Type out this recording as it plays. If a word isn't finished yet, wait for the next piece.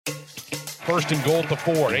First and goal at the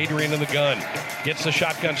 4. Adrian in the gun. Gets the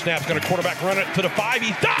shotgun snap. Going to quarterback run it to the 5.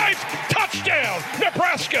 He dives. Touchdown,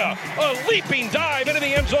 Nebraska. A leaping dive into the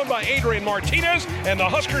end zone by Adrian Martinez. And the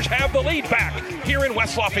Huskers have the lead back here in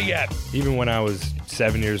West Lafayette. Even when I was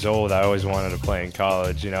 7 years old, I always wanted to play in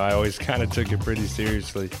college. You know, I always kind of took it pretty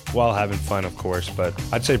seriously while having fun, of course. But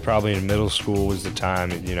I'd say probably in middle school was the time,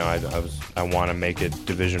 you know, I want to make it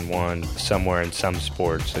Division I somewhere in some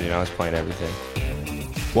sport. So, you know, I was playing everything.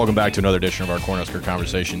 Welcome back to another edition of our Cornhusker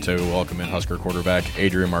Conversation, too. Welcome in Husker quarterback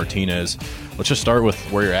Adrian Martinez. Let's just start with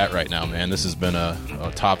where you're at right now, man. This has been a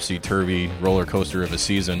topsy-turvy roller coaster of a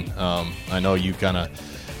season. I know you kind of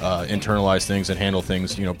internalize things and handle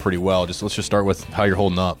things, you know, pretty well. Let's just start with how you're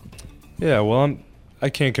holding up. Yeah, well, I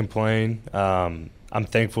can't complain. I'm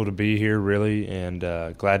thankful to be here, really, and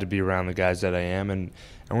glad to be around the guys that I am. And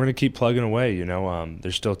we're going to keep plugging away, you know.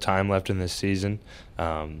 There's still time left in this season.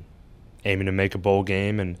 Aiming to make a bowl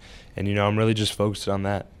game, and you know, I'm really just focused on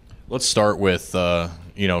that. Let's start with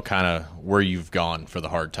you know, kind of where you've gone for the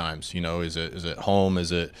hard times. You know, is it home?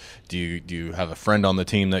 Do you have a friend on the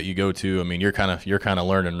team that you go to? I mean, you're kind of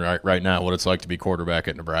learning right now what it's like to be quarterback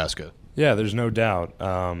at Nebraska. Yeah, there's no doubt.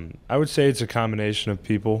 I would say it's a combination of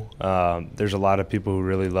people. There's a lot of people who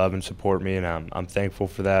really love and support me, and I'm thankful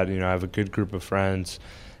for that. You know, I have a good group of friends,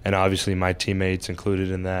 and obviously my teammates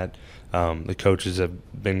included in that. The coaches have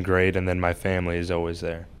been great, and then my family is always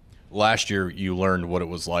there. Last year, you learned what it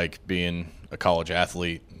was like being a college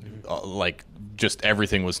athlete. Like, just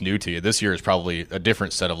everything was new to you. This year is probably a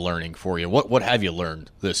different set of learning for you. What have you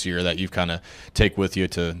learned this year that you've kind of take with you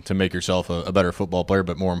to make yourself a better football player,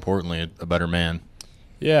 but more importantly, a better man?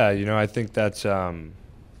 Yeah, you know, I think that's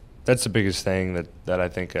the biggest thing that I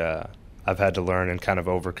think I've had to learn and kind of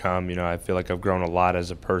overcome. You know, I feel like I've grown a lot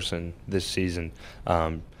as a person this season.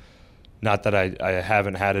 Not that I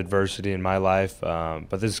haven't had adversity in my life,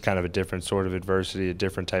 but this is kind of a different sort of adversity, a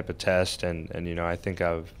different type of test, and you know, I think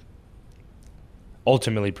I've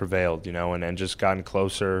ultimately prevailed, you know, and just gotten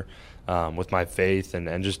closer with my faith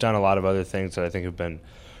and just done a lot of other things that I think have been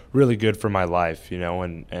really good for my life, you know,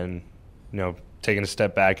 and you know, taking a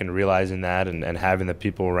step back and realizing that and having the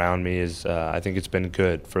people around me is, I think it's been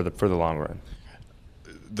good for the long run.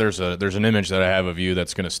 There's an image that I have of you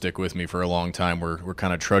that's going to stick with me for a long time. We're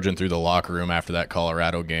kind of trudging through the locker room after that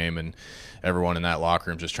Colorado game, and everyone in that locker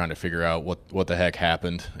room just trying to figure out what the heck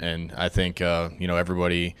happened. And I think you know,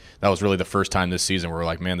 everybody, that was really the first time this season where we're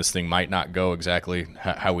like, man, this thing might not go exactly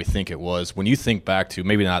how we think it was. When you think back to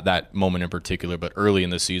maybe not that moment in particular, but early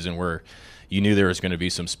in the season where you knew there was going to be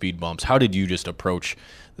some speed bumps, how did you just approach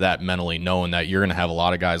that mentally, knowing that you're going to have a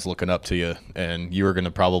lot of guys looking up to you and you were going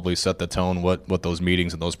to probably set the tone what those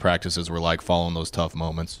meetings and those practices were like following those tough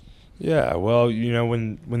moments? Yeah, well, you know,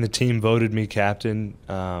 when the team voted me captain,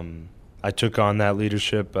 I took on that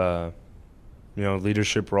leadership role,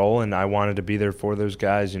 and I wanted to be there for those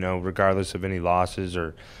guys, you know, regardless of any losses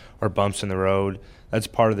or bumps in the road. That's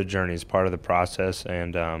part of the journey. It's part of the process,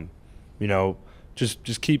 and you know,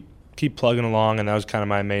 just keep plugging along, and that was kind of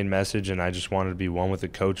my main message, and I just wanted to be one with the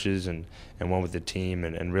coaches and one with the team,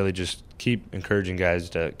 and really just keep encouraging guys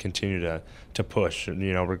to continue to push, you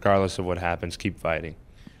know, regardless of what happens, keep fighting.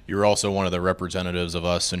 You were also one of the representatives of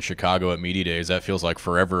us in Chicago at Media Days. That feels like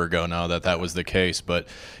forever ago now that was the case. But,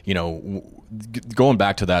 you know, going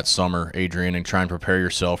back to that summer, Adrian, and trying to prepare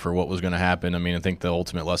yourself for what was going to happen, I mean, I think the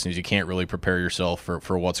ultimate lesson is you can't really prepare yourself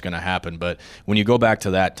for what's going to happen. But when you go back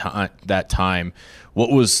to that time,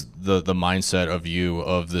 what was the mindset of you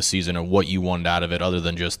of the season and what you wanted out of it other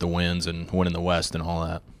than just the wins and winning the West and all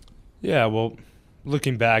that? Yeah, well,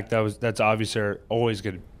 looking back, that's obviously always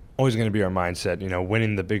going to be our mindset, you know,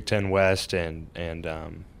 winning the Big Ten West and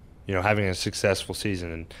you know, having a successful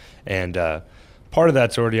season. And part of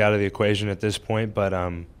that's already out of the equation at this point, but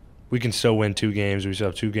we can still win 2 games. We still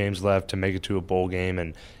have 2 games left to make it to a bowl game,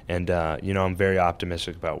 and you know, I'm very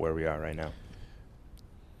optimistic about where we are right now.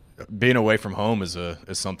 Being away from home is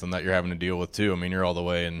something that you're having to deal with too. I mean, you're all the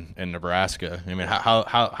way in Nebraska. I mean,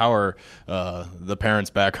 how are the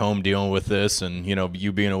parents back home dealing with this, and you know,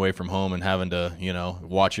 you being away from home and having to, you know,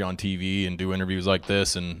 watch you on TV and do interviews like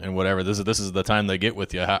this and whatever. This is the time they get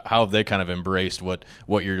with you. How have they kind of embraced what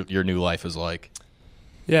your new life is like?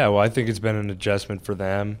 Yeah, well, I think it's been an adjustment for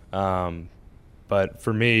them, but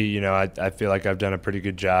for me, you know, I feel like I've done a pretty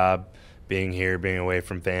good job being here, being away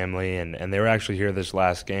from family, and they were actually here this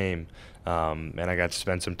last game, and I got to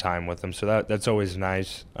spend some time with them, so that's always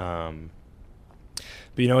nice. But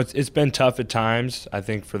you know, it's been tough at times, I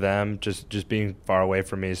think, for them, just being far away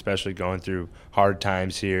from me, especially going through hard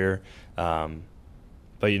times here.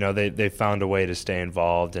 But you know, they found a way to stay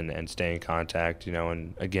involved and stay in contact, you know,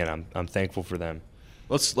 and again, I'm thankful for them.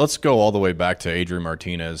 Let's go all the way back to Adrian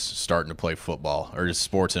Martinez starting to play football or just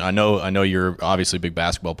sports. And I know you're obviously a big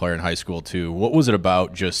basketball player in high school too. What was it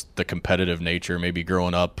about just the competitive nature, maybe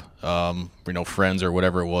growing up, friends or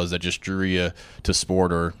whatever it was that just drew you to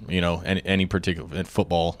sport or any particular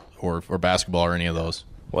football or basketball or any of those?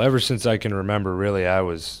 Well, ever since I can remember, really, I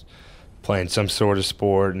was playing some sort of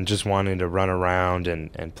sport and just wanting to run around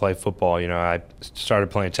and play football. I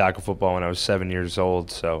started playing tackle football when I was 7 years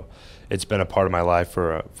old, so it's been a part of my life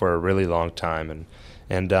for a really long time,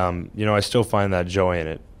 and I still find that joy in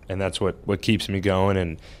it, and that's what keeps me going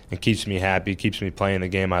and keeps me happy, keeps me playing the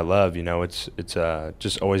game I love. It's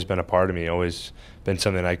just always been a part of me, always been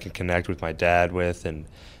something I can connect with my dad with, and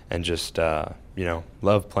just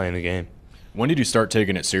love playing the game. When did you start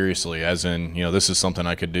taking it seriously, as in, this is something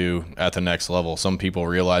I could do at the next level? Some people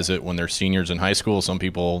realize it when they're seniors in high school, some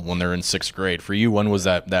people when they're in sixth grade. For you, when was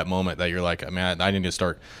that moment that you're like, I need to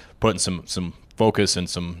start putting some focus and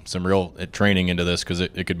some real training into this because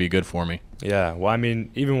it could be good for me? Yeah, well,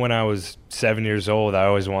 even when I was 7 years old, I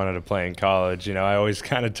always wanted to play in college. I always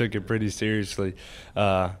kind of took it pretty seriously,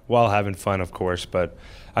 while having fun, of course. But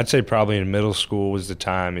I'd say probably in middle school was the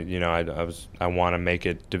time. I want to make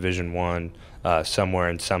it Division I somewhere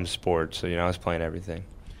in some sport. So I was playing everything.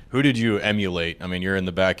 Who did you emulate? You're in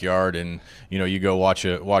the backyard and you go watch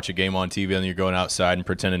a game on TV, and you're going outside and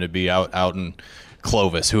pretending to be out in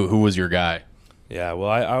Clovis. Who was your guy? Yeah, well,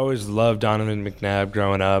 I always loved Donovan McNabb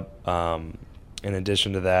growing up. In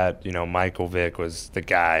addition to that, Michael Vick was the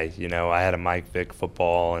guy. I had a Mike Vick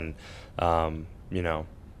football, and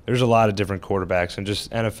there's a lot of different quarterbacks, and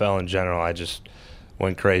just NFL in general, I just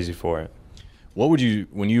went crazy for it. What would you,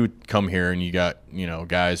 when you come here and you got,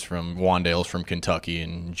 guys from Wandale's from Kentucky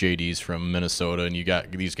and JD's from Minnesota, and you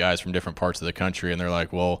got these guys from different parts of the country, and they're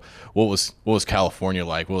like, well, what was California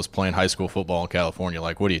like? What was playing high school football in California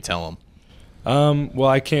like? What do you tell them? Well,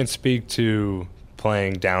 I can't speak to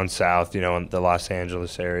playing down south, in the Los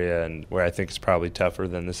Angeles area, and where I think it's probably tougher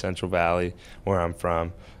than the Central Valley where I'm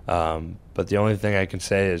from. But the only thing I can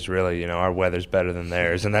say is really, our weather's better than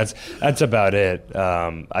theirs, and that's about it.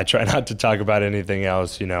 I try not to talk about anything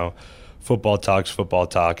else. Football talk's football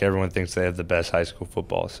talk. Everyone thinks they have the best high school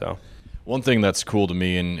football. So one thing that's cool to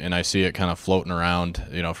me, and I see it kind of floating around,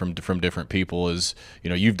 from different people, is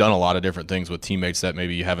you've done a lot of different things with teammates that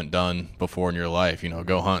maybe you haven't done before in your life.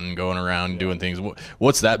 Go hunting, going around, doing things.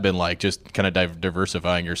 What's that been like? Just kind of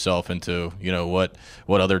diversifying yourself into what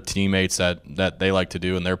other teammates that they like to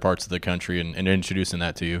do in their parts of the country, and introducing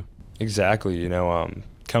that to you. Exactly.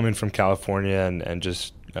 Coming from California and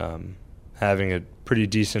just having a pretty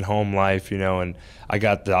decent home life, and I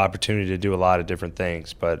got the opportunity to do a lot of different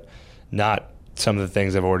things, but not some of the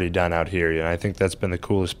things I've already done out here. I think that's been the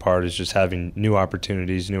coolest part, is just having new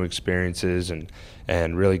opportunities, new experiences,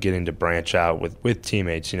 and really getting to branch out with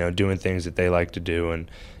teammates, doing things that they like to do, and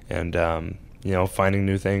finding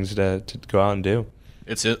new things to go out and do.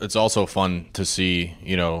 It's also fun to see,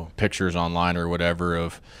 pictures online or whatever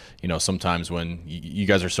of, sometimes when you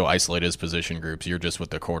guys are so isolated as position groups, you're just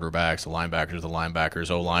with the quarterbacks, the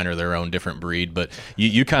linebackers, O-line are their own different breed, but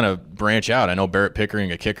you kind of branch out. I know Barrett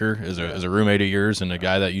Pickering, a kicker, is a roommate of yours and a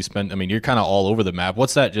guy that you spent, you're kind of all over the map.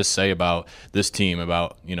 What's that just say about this team,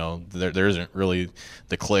 about, there isn't really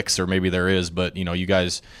the cliques, or maybe there is, but, you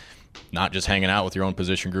guys not just hanging out with your own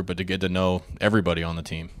position group, but to get to know everybody on the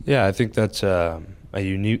team? Yeah, I think that's a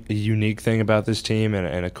unique thing about this team,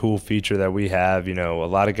 and a cool feature that we have. A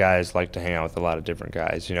lot of guys like to hang out with a lot of different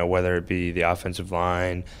guys, whether it be the offensive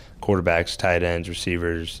line, quarterbacks, tight ends,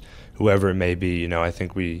 receivers, whoever it may be. I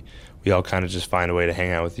think we all kind of just find a way to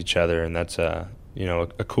hang out with each other, and that's a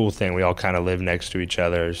cool thing. We all kind of live next to each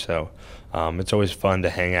other, so it's always fun to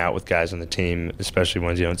hang out with guys on the team, especially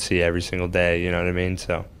ones you don't see every single day, you know what I mean?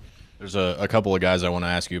 So there's a couple of guys I want to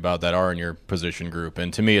ask you about that are in your position group,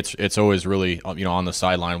 and to me, it's always really on the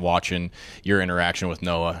sideline watching your interaction with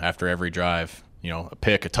Noah after every drive. A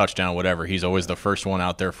pick, a touchdown, whatever. He's always the first one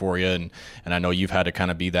out there for you, and I know you've had to kind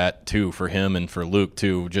of be that too for him and for Luke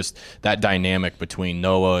too. Just that dynamic between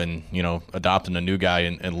Noah and adopting a new guy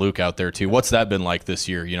and Luke out there too. What's that been like this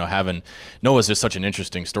year? Having Noah's just such an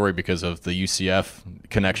interesting story because of the UCF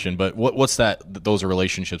connection. But what's those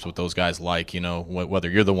relationships with those guys like? Whether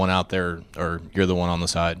you're the one out there or you're the one on the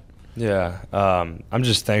side. Yeah, I'm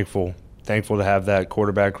just thankful to have that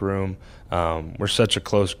quarterback room. We're such a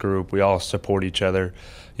close group. We all support each other.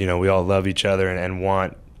 We all love each other and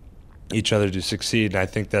want each other to succeed. And I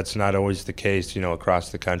think that's not always the case,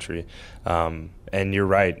 across the country. And you're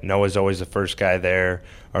right. Noah's always the first guy there,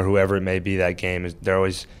 or whoever it may be that game. They're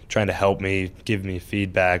always trying to help me, give me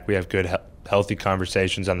feedback. We have good, healthy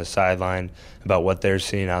conversations on the sideline about what they're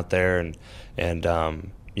seeing out there. and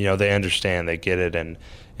you know, they understand, they get it, and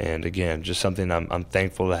again, just something I'm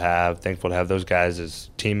thankful to have those guys as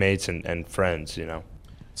teammates and friends, you know.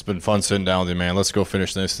 It's been fun sitting down with you, man. Let's go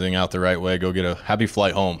finish this thing out the right way. Go get a happy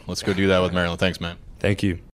flight home. Let's go do that with Maryland. Thanks, man. Thank you.